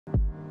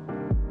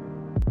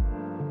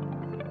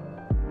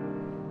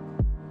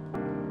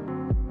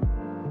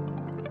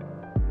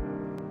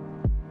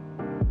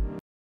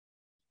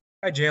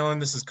Hi, Jalen.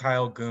 This is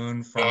Kyle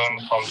Goon from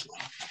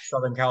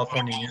Southern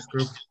California News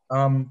Group.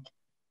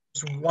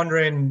 Just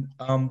wondering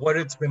what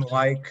it's been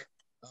like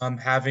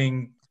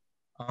having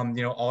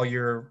all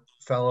your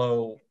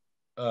fellow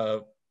uh,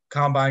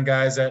 combine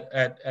guys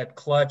at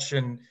Clutch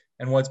and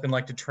what it's been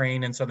like to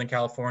train in Southern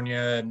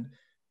California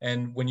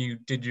and when you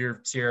did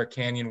your Sierra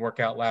Canyon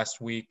workout last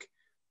week.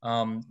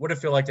 What did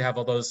it feel like to have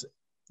all those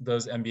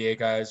NBA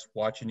guys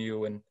watching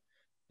you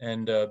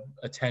and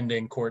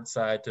attending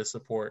courtside to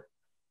support?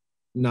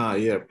 Nah,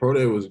 yeah, Pro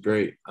Day was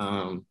great.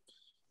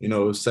 It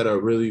was set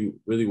up really,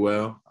 really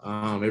well.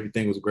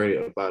 Everything was great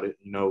about it.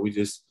 We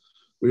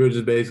were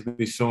just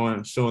basically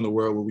showing the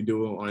world what we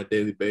do on a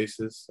daily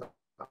basis.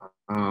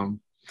 Um,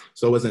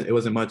 so it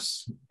wasn't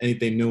much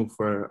anything new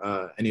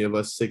for any of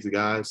us six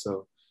guys.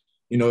 So,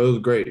 it was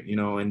great,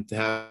 and to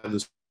have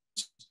the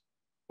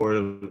support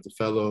of the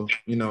fellow,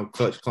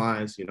 clutch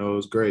clients, it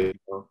was great.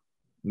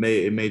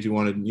 It made you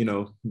want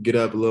to, get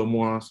up a little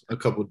more, a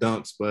couple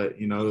dunks, but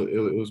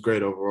it was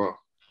great overall.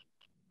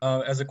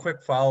 As a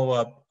quick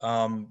follow-up,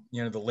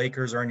 the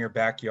Lakers are in your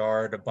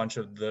backyard. A bunch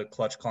of the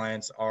Clutch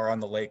clients are on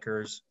the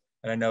Lakers,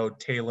 and I know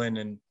Talon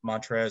and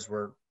Montrez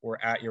were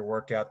at your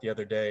workout the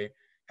other day.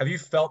 Have you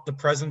felt the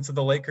presence of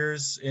the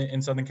Lakers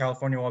in Southern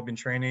California while I've been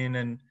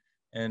training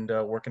and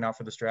working out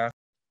for this draft?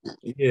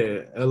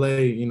 Yeah,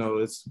 LA,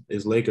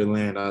 it's Laker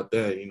land out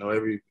there.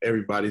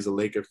 Everybody's a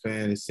Laker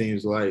fan. It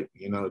seems like,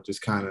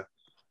 just kind of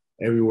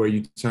everywhere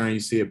you turn, you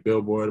see a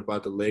billboard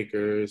about the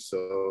Lakers.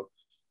 So,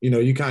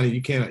 you kind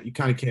of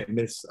can't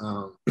miss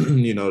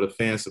the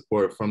fan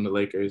support from the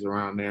Lakers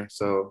around there.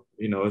 So,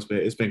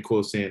 it's been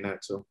cool seeing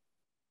that too.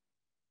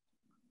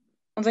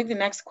 I'll take the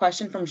next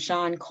question from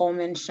Sean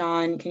Coleman.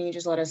 Sean, can you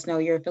just let us know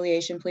your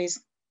affiliation,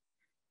 please?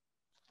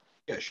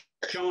 Yeah,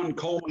 Sean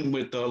Coleman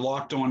with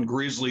Locked On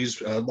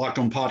Grizzlies, Locked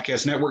On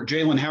Podcast Network.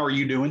 Jalen, how are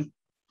you doing?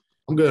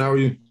 I'm good. How are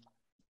you?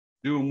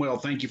 Doing well.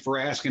 Thank you for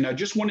asking. I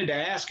just wanted to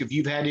ask if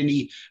you've had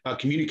any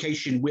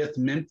communication with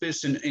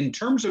Memphis. And in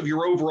terms of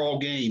your overall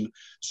game,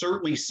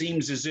 certainly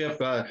seems as if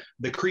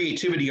the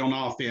creativity on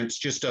offense,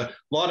 just a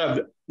lot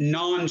of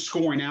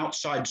non-scoring,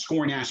 outside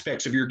scoring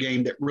aspects of your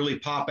game that really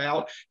pop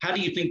out. How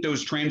do you think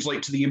those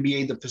translate to the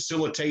NBA, the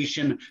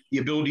facilitation, the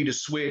ability to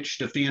switch,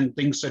 defend,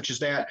 things such as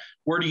that?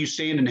 Where do you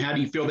stand and how do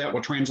you feel that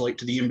will translate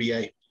to the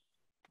NBA?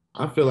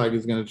 I feel like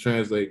it's going to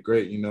translate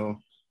great.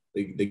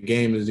 The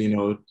game is,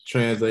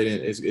 translating,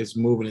 it's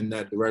moving in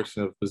that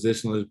direction of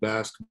positionless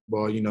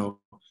basketball,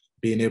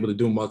 being able to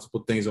do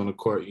multiple things on the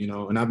court,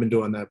 and I've been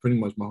doing that pretty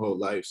much my whole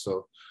life.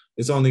 So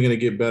it's only going to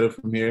get better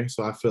from here.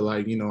 So I feel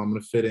like, I'm going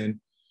to fit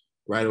in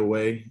right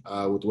away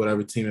with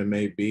whatever team it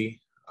may be.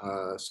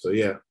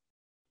 Yeah.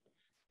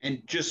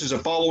 And just as a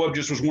follow-up,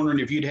 just was wondering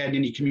if you'd had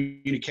any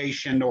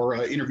communication or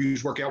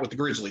interviews work out with the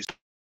Grizzlies.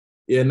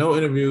 Yeah, no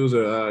interviews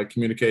or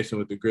communication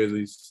with the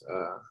Grizzlies.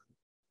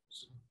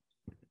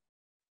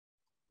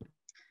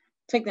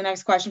 Take the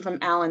next question from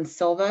Alan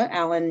Silva.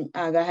 Alan,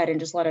 go ahead and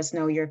just let us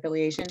know your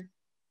affiliation.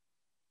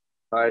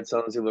 Hi, it's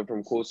Alan Silva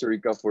from Costa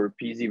Rica for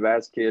PZ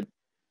Basket.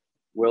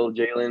 Well,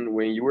 Jalen,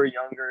 when you were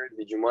younger,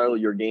 did you model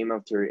your game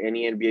after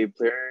any NBA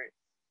player?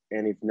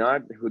 And if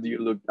not, who do you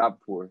look up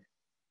for?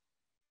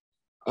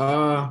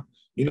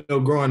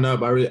 Growing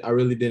up, I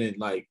really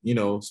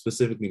didn't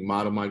specifically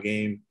model my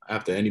game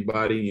after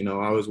anybody. I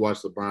always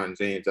watched LeBron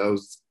James. I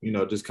was,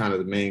 just kind of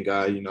the main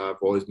guy. I've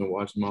always been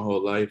watching my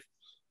whole life.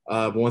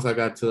 But once I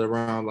got to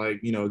around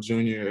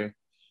junior,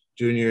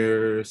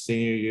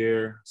 senior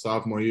year,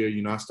 sophomore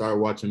year, I started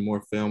watching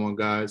more film on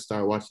guys,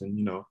 started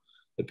watching,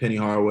 the Penny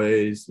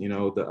Hardaways,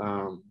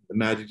 the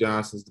Magic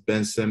Johnsons, the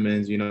Ben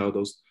Simmons,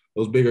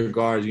 those bigger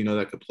guards,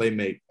 that could play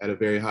make at a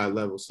very high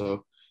level.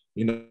 So,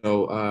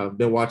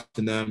 been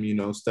watching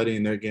them,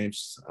 studying their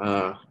games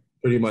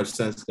pretty much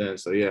since then.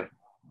 So, yeah.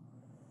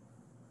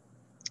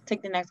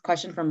 Take the next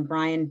question from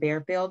Brian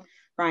Bearfield.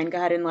 Brian, go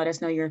ahead and let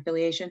us know your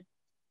affiliation.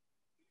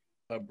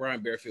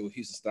 Brian Bearfield with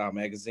Houston Style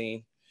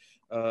Magazine.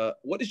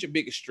 What is your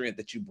biggest strength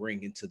that you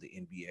bring into the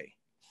NBA?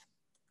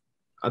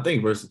 I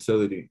think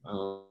versatility.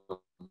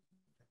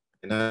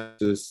 And that's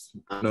just,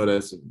 I know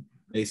that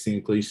may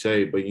seem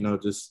cliche, but,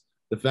 just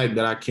the fact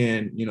that I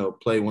can,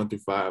 play 1 through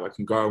 5, I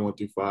can guard 1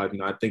 through 5,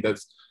 I think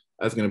that's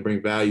going to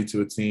bring value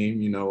to a team,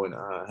 and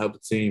help the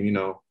team,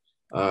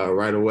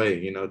 right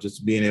away,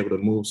 just being able to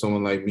move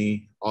someone like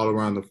me all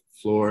around the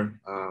floor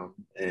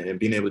and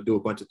being able to do a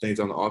bunch of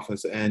things on the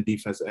offensive and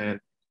defensive end.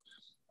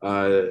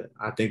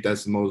 I think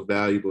that's the most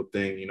valuable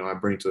thing, I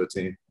bring to a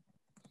team.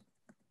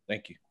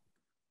 Thank you.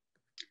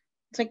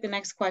 Take the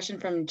next question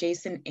from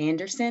Jason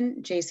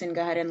Anderson. Jason,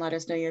 go ahead and let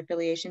us know your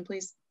affiliation,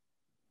 please.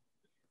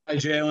 Hi,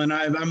 Jalen.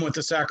 I'm with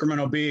the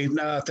Sacramento Bee.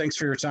 Thanks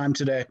for your time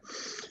today.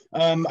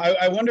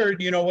 I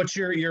wondered, what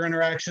your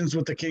interactions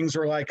with the Kings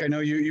were like. I know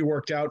you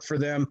worked out for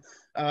them.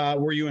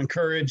 Were you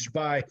encouraged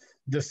by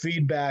the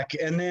feedback?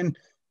 And then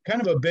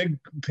kind of a big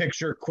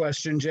picture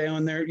question,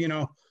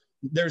 Jalen,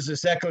 there's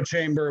this echo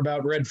chamber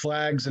about red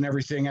flags and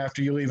everything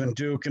after you leave in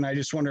Duke. And I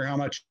just wonder how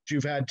much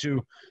you've had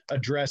to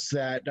address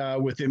that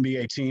with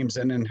NBA teams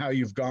and then how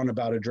you've gone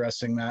about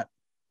addressing that.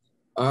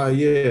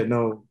 Yeah,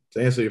 no,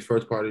 to answer your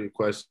first part of your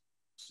question,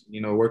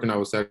 working out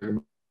with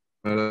Sacramento,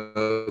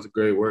 that was a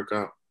great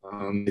workout.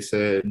 They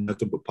said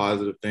nothing but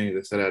positive things.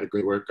 They said I had a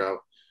great workout.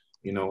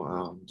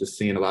 Just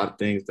seeing a lot of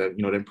things that,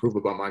 that improve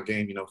about my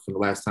game, from the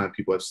last time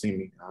people have seen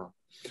me.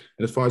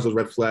 And as far as those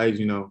red flags,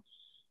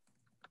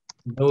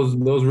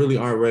 those really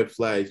aren't red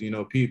flags.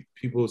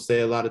 People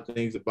say a lot of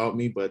things about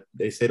me, but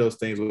they say those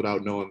things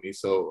without knowing me.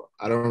 So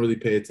I don't really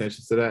pay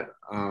attention to that.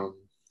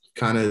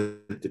 Kind of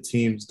the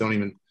teams don't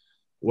even,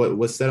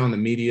 what's said on the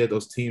media,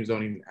 those teams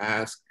don't even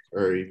ask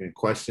or even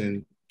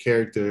question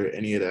character,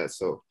 any of that.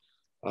 So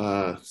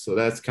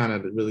that's kind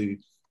of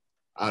really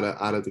out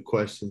of the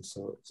question.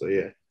 So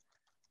yeah.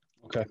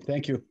 Okay,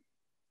 thank you.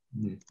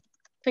 Mm-hmm.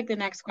 Take the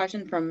next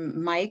question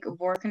from Mike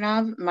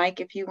Vorkunov. Mike,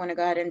 if you want to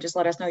go ahead and just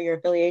let us know your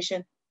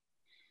affiliation.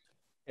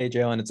 Hey,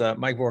 Jalen, it's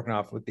Mike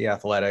Vorkunov with The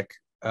Athletic.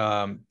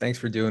 Thanks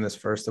for doing this,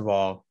 first of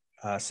all.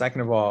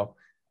 Second of all,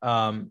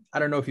 I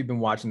don't know if you've been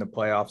watching the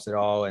playoffs at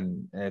all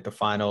and at the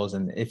finals.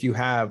 And if you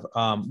have,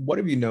 what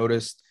have you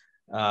noticed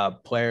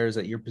players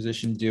at your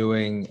position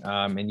doing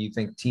and you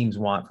think teams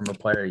want from a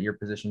player at your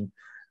position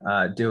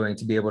doing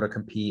to be able to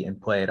compete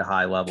and play at a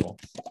high level?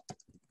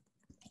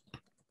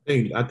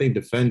 I think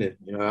defending,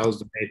 that was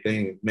the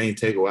main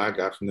takeaway I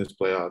got from this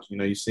playoffs.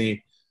 You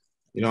see,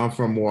 I'm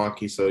from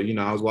Milwaukee, so,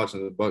 I was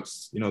watching the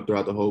Bucks,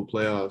 throughout the whole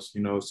playoffs,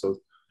 so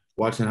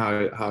watching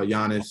how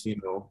Giannis,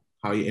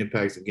 how he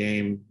impacts the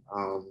game,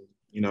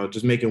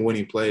 just making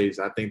winning plays.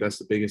 I think that's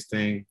the biggest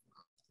thing.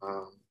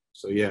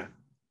 So, yeah.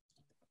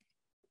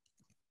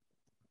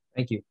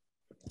 Thank you.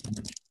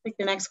 Take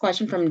the next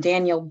question from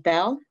Daniel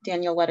Bell.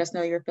 Daniel, let us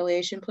know your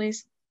affiliation,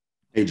 please.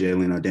 Hey,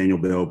 Jalen, Daniel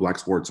Bell, Black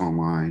Sports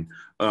Online.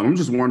 I'm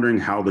just wondering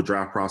how the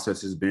draft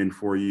process has been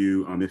for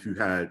you, if you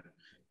had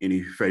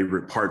any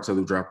favorite parts of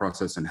the draft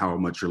process and how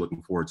much you're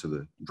looking forward to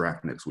the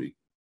draft next week.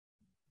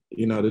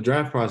 The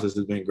draft process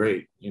has been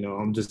great.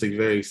 I'm just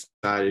very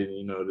excited,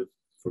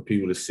 for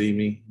people to see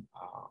me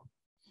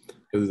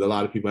because a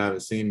lot of people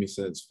haven't seen me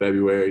since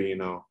February,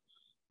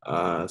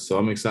 so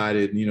I'm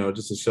excited,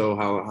 just to show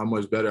how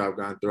much better I've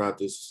gotten throughout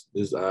this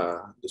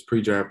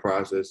pre-draft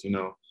process.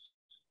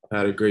 I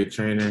had a great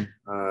trainer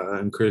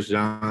and Chris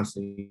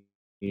Johnson,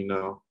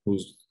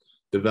 who's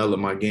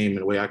developed my game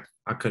in a way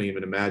I couldn't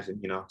even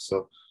imagine,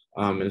 So,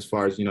 and as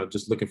far as,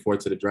 just looking forward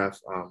to the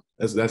draft,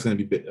 that's going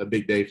to be a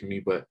big day for me.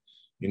 But,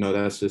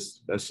 that's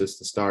just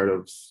the start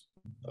of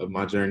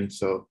my journey.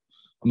 So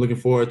I'm looking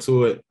forward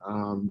to it.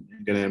 I'm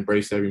going to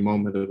embrace every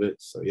moment of it.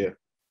 So, yeah.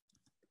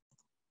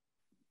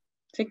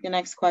 Take the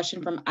next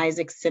question from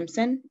Isaac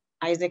Simpson.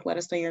 Isaac, let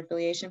us know your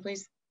affiliation,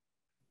 please.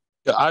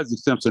 Yeah, Isaac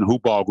Simpson,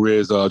 Hoop Ball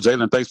Grizz.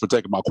 Jalen, thanks for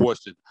taking my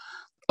question.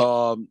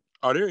 Are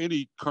there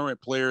any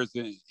current players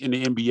in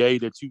the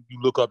NBA that you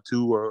look up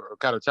to or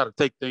kind of try to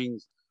take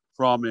things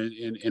from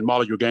and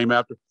model your game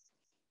after?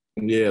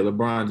 Yeah,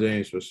 LeBron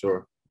James for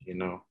sure.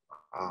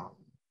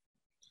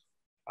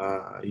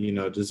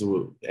 Just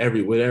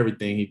with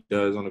everything he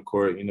does on the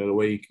court, the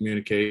way he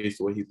communicates,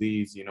 the way he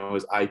leads,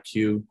 his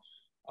IQ.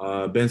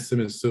 Ben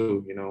Simmons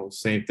too,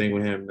 same thing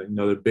with him.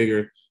 The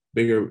bigger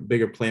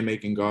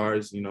playmaking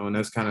guards, and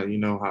that's kind of,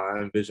 how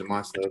I envision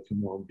myself,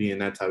 being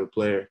that type of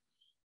player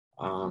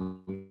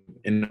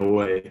in a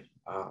way.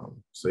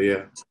 So,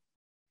 yeah.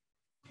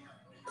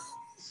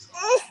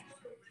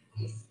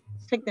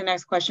 Take the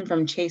next question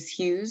from Chase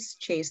Hughes.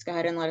 Chase, go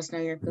ahead and let us know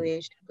your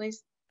affiliation,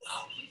 please.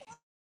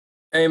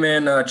 Hey,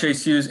 man,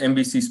 Chase Hughes,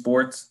 NBC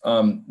Sports.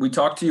 We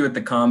talked to you at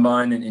the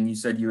Combine, and you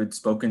said you had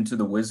spoken to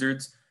the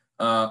Wizards.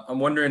 I'm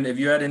wondering if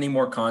you had any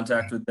more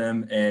contact with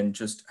them, and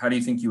just how do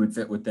you think you would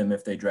fit with them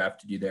if they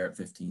drafted you there at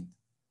 15?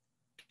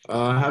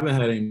 I haven't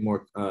had any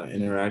more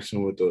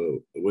interaction with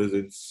the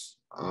Wizards.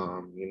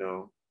 How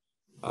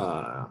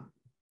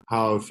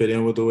I fit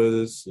in with the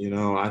Wizards.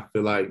 I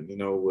feel like,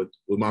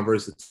 with my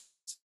versatility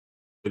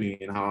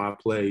and how I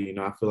play,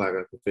 I feel like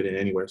I can fit in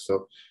anywhere.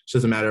 So it's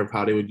just a matter of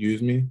how they would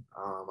use me.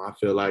 I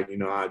feel like,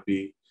 I'd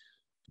be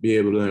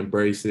able to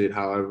embrace it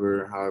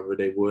however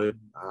they would.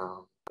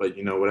 But,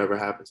 whatever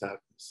happens,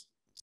 happens.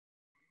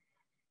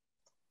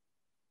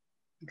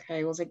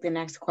 Okay, we'll take the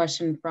next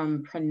question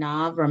from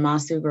Pranav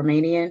Ramasu,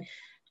 Romanian.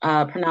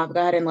 Pranav,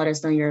 go ahead and let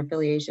us know your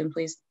affiliation,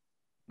 please.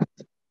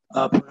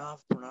 Pranav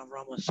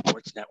Rama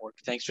Sports Network.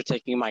 Thanks for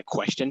taking my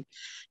question.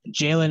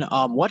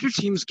 Jalen, what are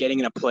teams getting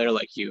in a player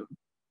like you?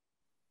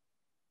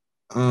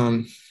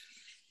 Again,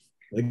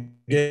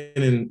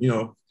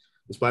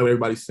 despite what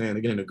everybody's saying,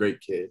 they're getting a great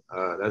kid.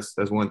 That's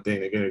one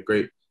thing. They're getting a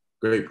great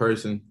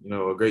person,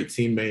 a great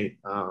teammate.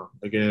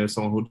 Again,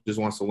 someone who just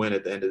wants to win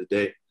at the end of the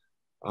day.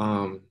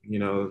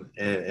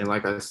 And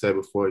like I said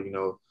before,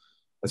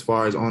 as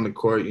far as on the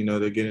court,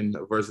 they're getting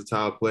a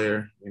versatile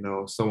player,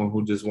 someone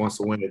who just wants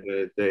to win at the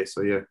end of the day.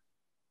 So, yeah.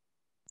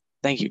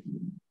 Thank you.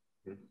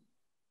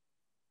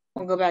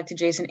 We'll go back to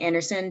Jason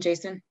Anderson.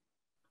 Jason?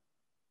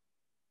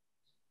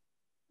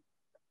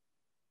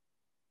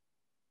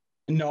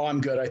 No,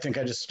 I'm good. I think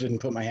I just didn't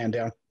put my hand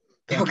down.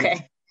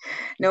 Okay.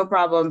 No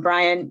problem.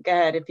 Brian, go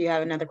ahead if you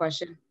have another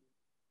question.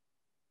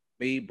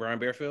 Me, Brian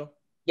Bearfield?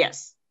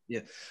 Yes.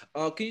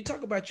 Yeah. Can you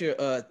talk about your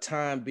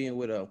time being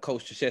with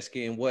Coach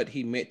Krzyzewski and what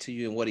he meant to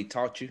you and what he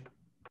taught you?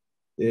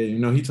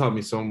 Yeah, he taught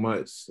me so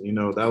much.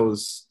 I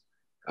was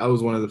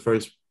one of the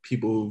first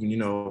people,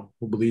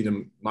 who believed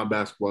in my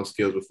basketball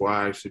skills before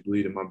I actually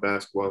believed in my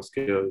basketball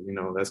skills.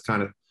 That's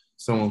kind of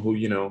someone who,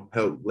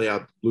 helped lay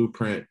out the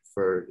blueprint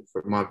for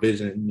my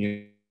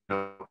vision,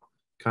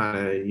 kind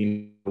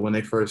of, when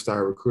they first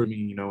started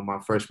recruiting me, my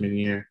freshman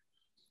year,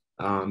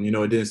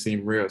 it didn't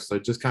seem real. So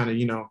just kind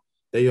of,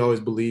 they always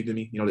believed in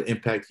me, the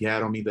impact he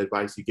had on me, the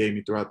advice he gave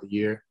me throughout the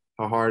year,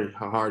 how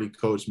hard he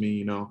coached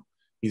me,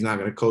 he's not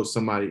going to coach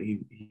somebody.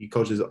 He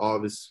coaches all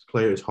of his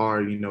players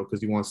hard,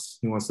 because he wants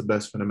the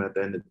best for them at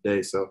the end of the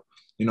day. So,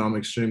 I'm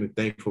extremely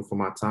thankful for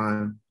my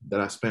time that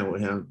I spent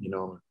with him,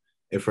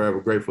 and forever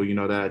grateful,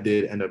 that I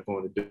did end up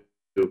going to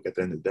Duke at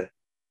the end of the day.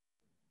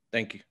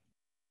 Thank you.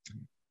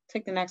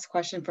 Take the next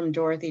question from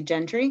Dorothy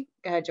Gentry.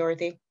 Go ahead,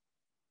 Dorothy.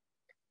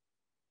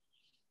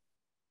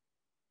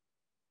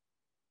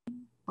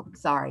 Oh,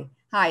 sorry.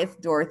 Hi, it's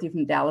Dorothy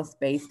from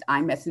Dallas-based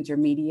iMessenger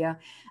Media.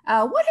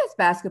 What has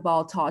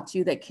basketball taught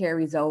you that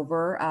carries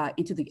over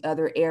into the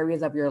other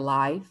areas of your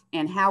life,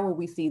 and how will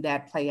we see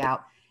that play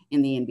out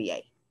in the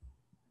NBA?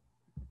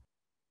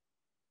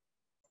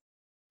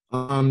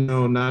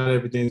 No, not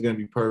everything's gonna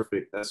be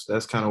perfect.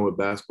 That's kind of what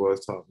basketball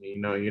has taught me.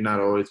 You're not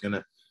always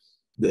gonna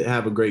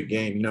have a great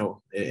game.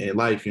 In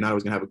life, you're not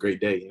always gonna have a great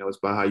day. It's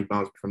about how you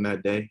bounce from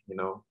that day.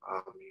 You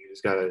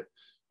just gotta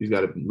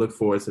look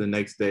forward to the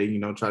next day.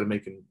 Try to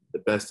make the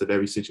best of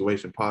every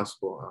situation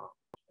possible.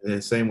 And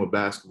then same with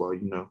basketball.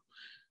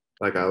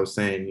 Like I was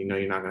saying,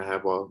 you're not gonna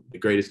have all the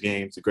greatest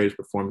games, the greatest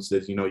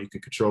performances. You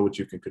can control what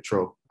you can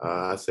control.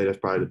 I say that's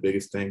probably the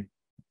biggest thing.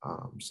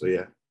 So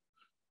yeah.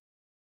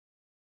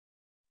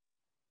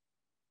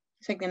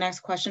 Take the next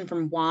question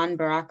from Juan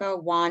Baraka.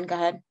 Juan, go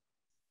ahead.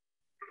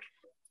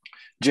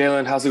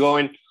 Jalen, how's it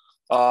going?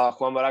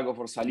 Juan Baraco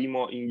for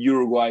Salimo in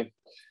Uruguay.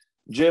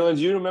 Jalen,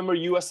 do you remember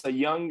you as a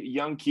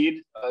young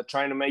kid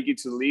trying to make it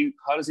to the league?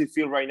 How does it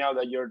feel right now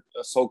that you're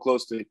so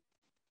close to it?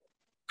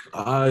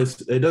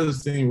 It doesn't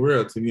seem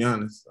real, to be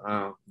honest.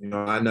 I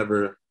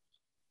never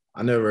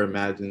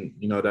imagined,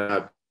 that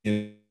I'd be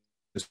in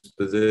this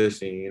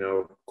position.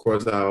 Of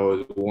course, I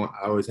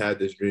always had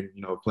this dream,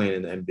 playing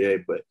in the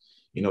NBA, but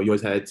you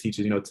always had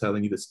teachers,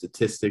 telling you the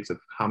statistics of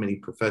how many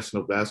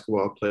professional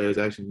basketball players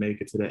actually make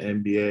it to the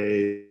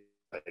NBA.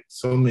 Like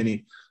so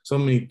many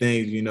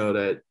things,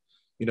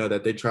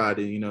 that they try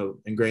to,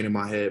 ingrain in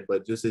my head.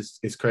 But just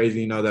it's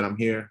crazy, that I'm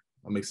here.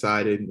 I'm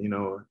excited,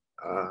 and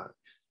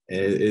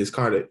it's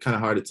kind of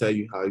hard to tell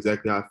you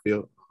exactly how I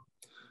feel.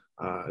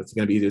 It's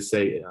gonna be easy to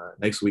say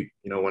next week,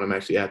 when I'm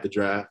actually at the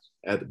draft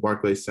at the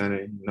Barclays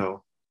Center,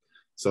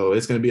 So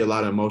it's gonna be a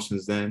lot of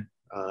emotions then.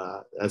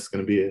 That's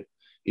gonna be a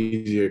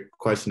easier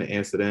question to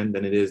answer then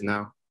than it is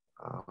now.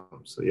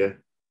 So yeah.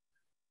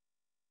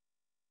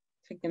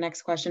 Take the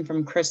next question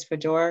from Chris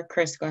Fedor.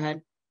 Chris, go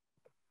ahead.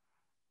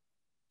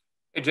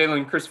 Hey,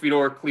 Jalen, Chris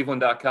Fedor,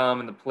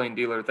 Cleveland.com and the Plain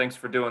Dealer. Thanks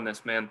for doing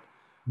this, man.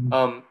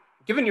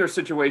 Given your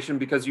situation,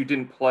 because you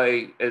didn't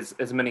play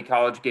as many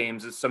college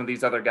games as some of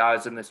these other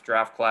guys in this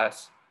draft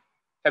class,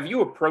 have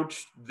you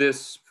approached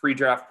this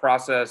pre-draft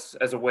process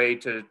as a way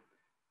to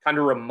kind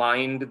of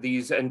remind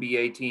these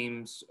NBA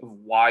teams of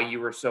why you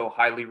were so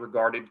highly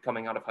regarded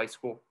coming out of high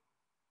school?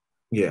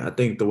 Yeah, I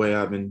think the way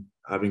I've been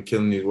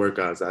killing these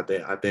workouts, I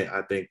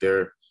think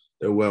they're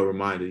well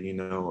reminded,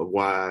 of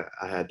why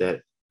I had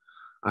that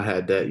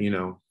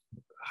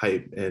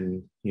hype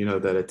and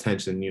that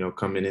attention,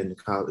 coming into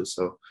college.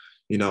 So,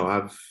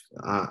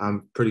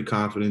 I'm pretty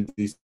confident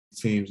these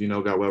teams,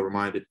 got well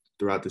reminded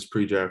throughout this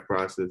pre-draft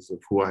process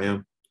of who I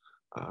am.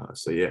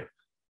 So yeah.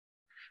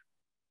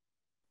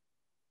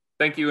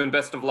 Thank you and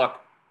best of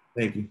luck.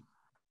 Thank you.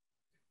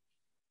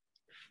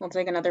 We'll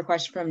take another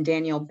question from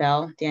Daniel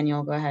Bell.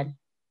 Daniel, go ahead.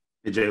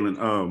 Hey,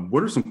 Jalen,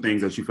 what are some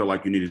things that you feel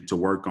like you needed to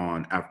work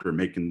on after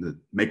making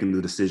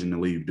the decision to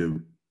leave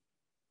Duke?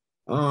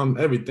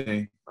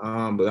 Everything.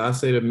 But I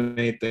say the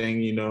main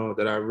thing,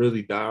 that I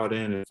really dialed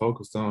in and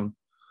focused on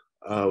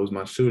was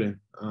my shooting.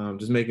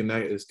 Just making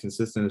that as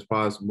consistent as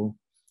possible.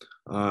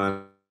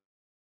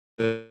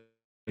 It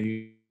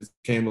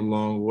came a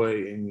long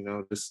way, and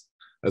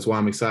that's why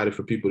I'm excited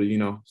for people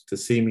to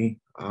see me,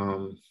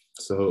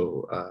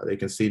 so they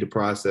can see the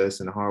process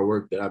and the hard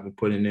work that I've been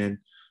putting in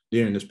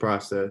during this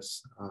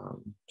process.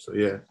 So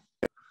yeah.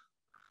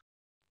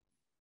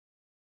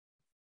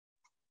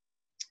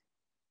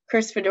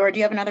 Chris Fedor, do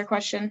you have another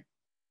question?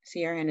 I see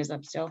your hand is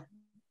up still.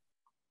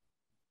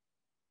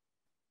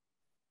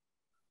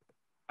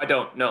 I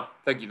don't. No,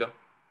 thank you though.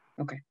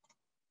 Okay.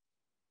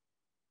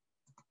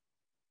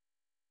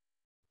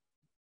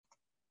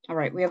 All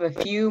right, we have a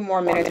few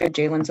more minutes with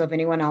Jalen, so if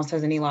anyone else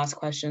has any last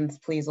questions,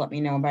 please let me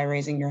know by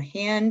raising your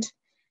hand.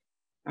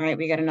 All right,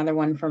 we got another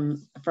one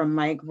from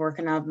Mike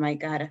Vorkunov.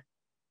 Mike, go ahead.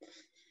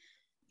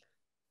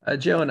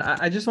 Jalen,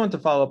 I just wanted to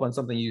follow up on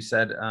something you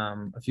said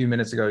a few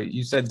minutes ago.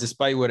 You said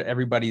despite what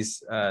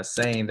everybody's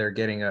saying, they're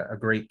getting a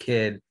great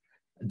kid.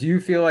 Do you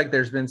feel like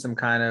there's been some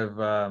kind of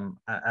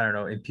I don't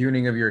know,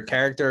 impugning of your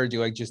character? Or do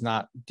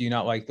you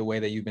not like the way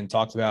that you've been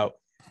talked about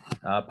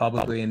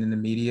publicly and in the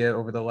media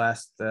over the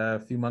last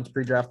few months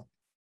pre-draft?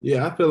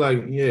 Yeah, I feel like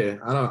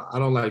I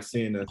don't like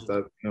seeing that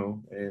stuff,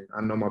 and I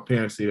know my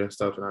parents see that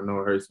stuff, and I know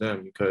it hurts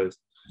them because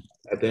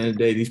at the end of the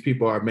day, these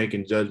people are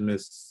making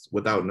judgments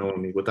without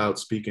knowing me, without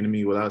speaking to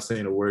me, without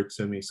saying a word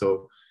to me.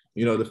 So,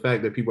 the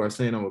fact that people are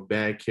saying I'm a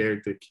bad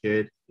character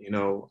kid,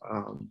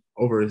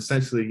 over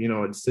essentially,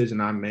 a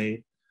decision I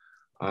made,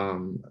 a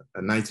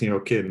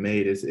 19-year-old kid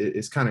made,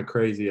 it's kind of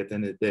crazy at the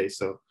end of the day.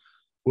 So,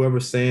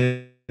 whoever's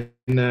saying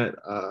that,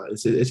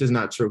 it's just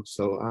not true.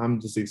 So I'm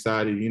just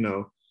excited,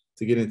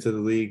 to get into the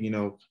league,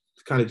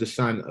 kind of just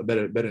shine a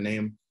better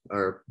name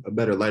or a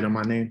better light on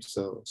my name.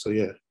 So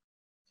yeah.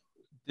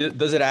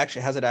 Has it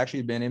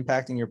actually been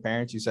impacting your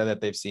parents? You said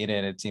that they've seen it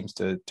and it seems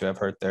to have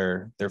hurt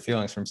their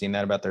feelings from seeing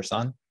that about their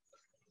son.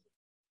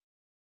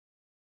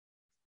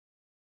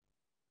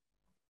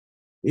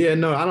 Yeah,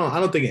 no, I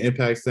don't think it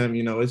impacts them.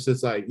 It's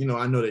just like,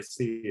 I know they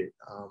see it.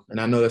 And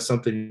I know that's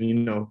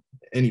something,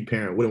 any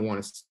parent wouldn't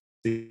want to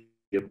see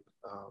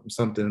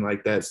something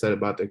like that said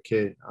about their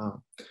kid.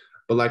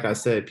 But like I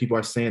said, people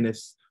are saying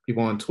this,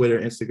 people on Twitter,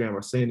 Instagram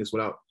are saying this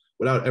without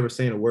ever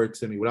saying a word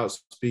to me, without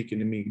speaking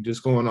to me,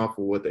 just going off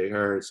of what they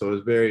heard. So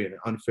it's very an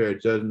unfair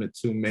judgment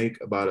to make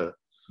about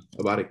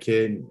a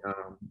kid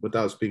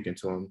without speaking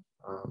to him.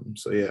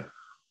 So yeah.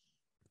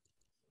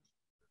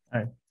 All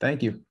right.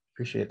 Thank you.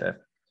 Appreciate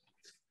that.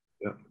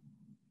 Yeah.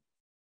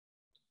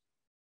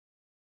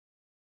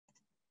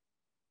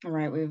 All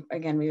right. We've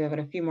got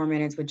a few more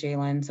minutes with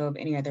Jalen. So if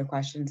any other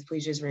questions,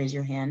 please just raise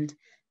your hand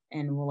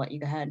and we'll let you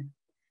go ahead.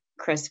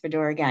 Chris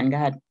Fedor again, go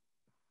ahead.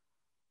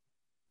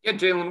 Yeah,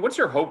 Jalen, what's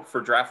your hope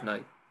for draft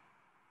night?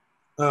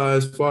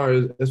 As far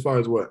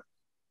as what?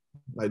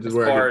 Like just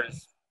as far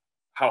as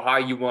how high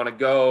you want to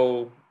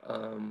go,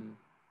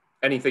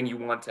 anything you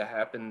want to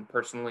happen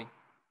personally?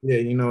 Yeah,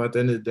 at the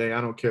end of the day,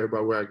 I don't care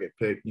about where I get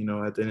picked.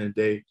 At the end of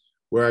the day,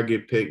 where I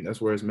get picked,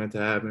 that's where it's meant to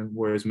happen,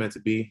 where it's meant to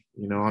be.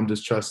 I'm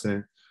just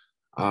trusting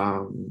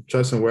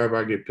wherever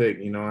I get picked.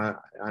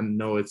 I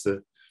know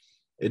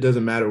it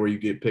doesn't matter where you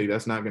get picked.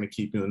 That's not going to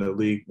keep you in the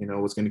league.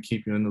 What's going to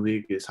keep you in the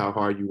league is how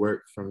hard you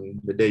work from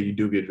the day you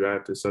do get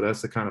drafted. So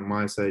that's the kind of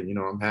mindset,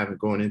 I'm having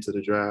going into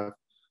the draft.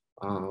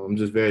 I'm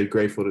just very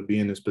grateful to be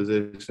in this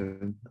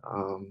position.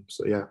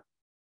 So yeah.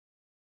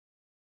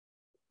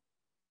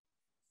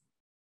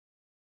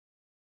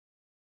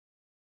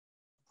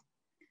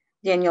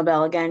 Daniel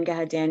Bell again. Go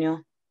ahead,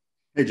 Daniel.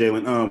 Hey,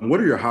 Jalen. What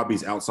are your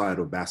hobbies outside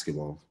of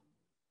basketball?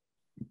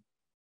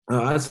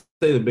 I'd say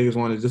the biggest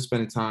one is just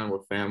spending time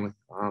with family.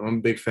 I'm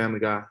a big family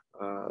guy.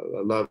 I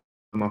love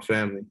my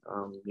family,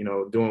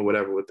 doing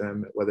whatever with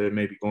them, whether it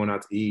may be going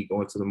out to eat,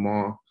 going to the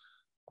mall,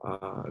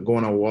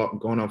 going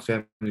on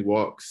family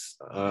walks.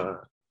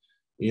 That's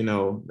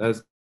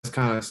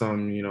kind of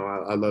something,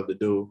 I love to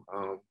do.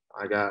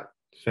 I got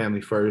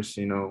family first,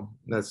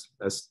 that's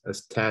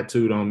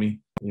tattooed on me.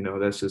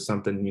 That's just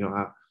something,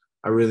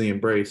 I really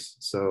embrace.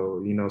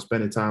 So,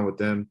 spending time with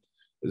them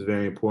is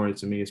very important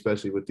to me,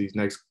 especially with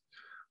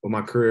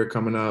my career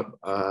coming up.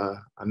 I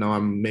know I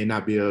may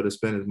not be able to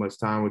spend as much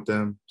time with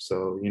them.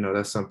 So,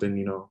 that's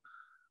something,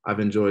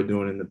 I've enjoyed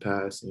doing in the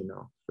past,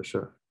 for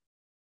sure.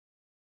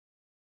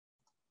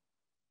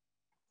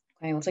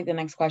 Okay, we'll take the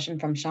next question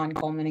from Sean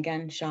Coleman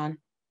again. Sean.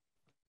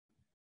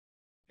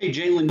 Hey,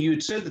 Jalen, you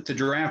had said that the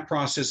draft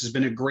process has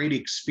been a great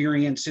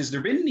experience. Has there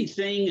been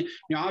anything,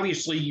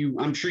 obviously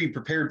I'm sure you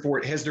prepared for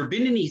it. Has there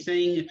been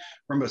anything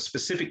from a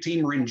specific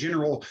team or in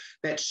general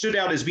that stood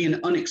out as being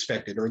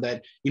unexpected or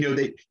that,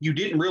 that you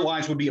didn't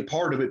realize would be a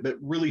part of it, but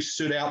really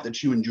stood out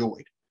that you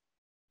enjoyed?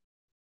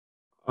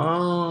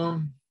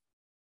 Nah,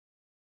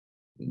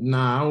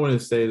 I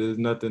wouldn't say there's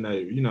nothing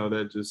that,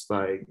 that just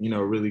like,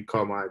 really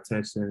caught my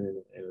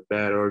attention in a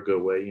bad or a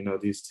good way.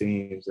 These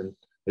teams and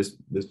this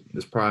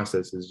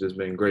process has just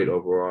been great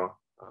overall.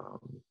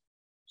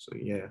 So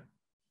yeah.